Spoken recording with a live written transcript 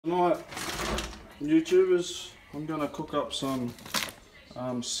Tonight, YouTubers, I'm going to cook up some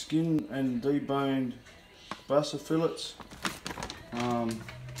skin and deboned BASA fillets.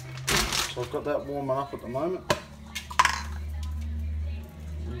 So I've got that warming up at the moment.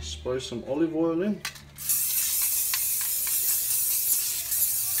 I'll spray some olive oil in.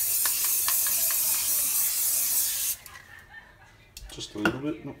 Just a little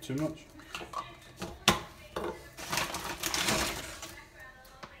bit, not too much.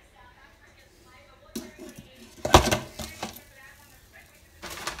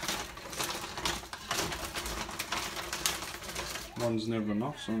 One's never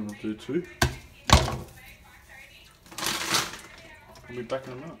enough, so I'm going to do two. I'll be back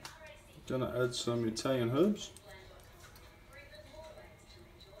in a minute. I'm going to add some Italian herbs.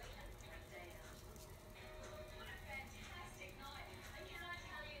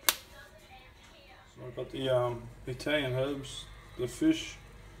 So I've got the Italian herbs, the fish,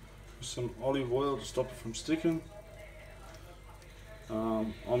 with some olive oil to stop it from sticking.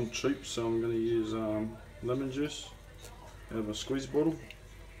 I'm cheap, so I'm going to use lemon juice. I have a squeeze bottle.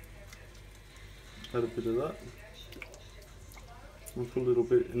 Add a bit of that. We'll put a little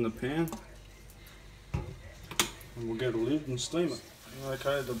bit in the pan and we'll get a lid and steam it.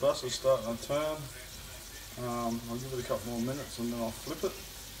 Okay, the BASA's starting to turn. I'll give it a couple more minutes and then I'll flip it.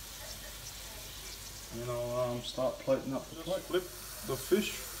 And I'll start plating up the plate. Flip the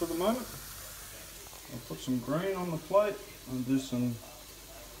fish for the moment. I'll put some green on the plate and do some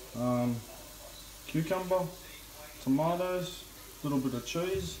cucumber, tomatoes, a little bit of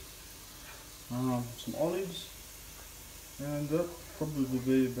cheese, some olives, and that probably will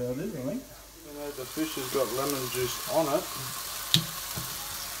be about it, I think. Even though the fish has got lemon juice on it,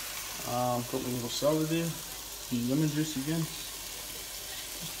 put a little celery, some lemon juice again.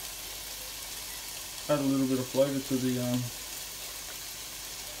 Add a little bit of flavour to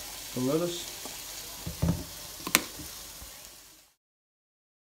the lettuce.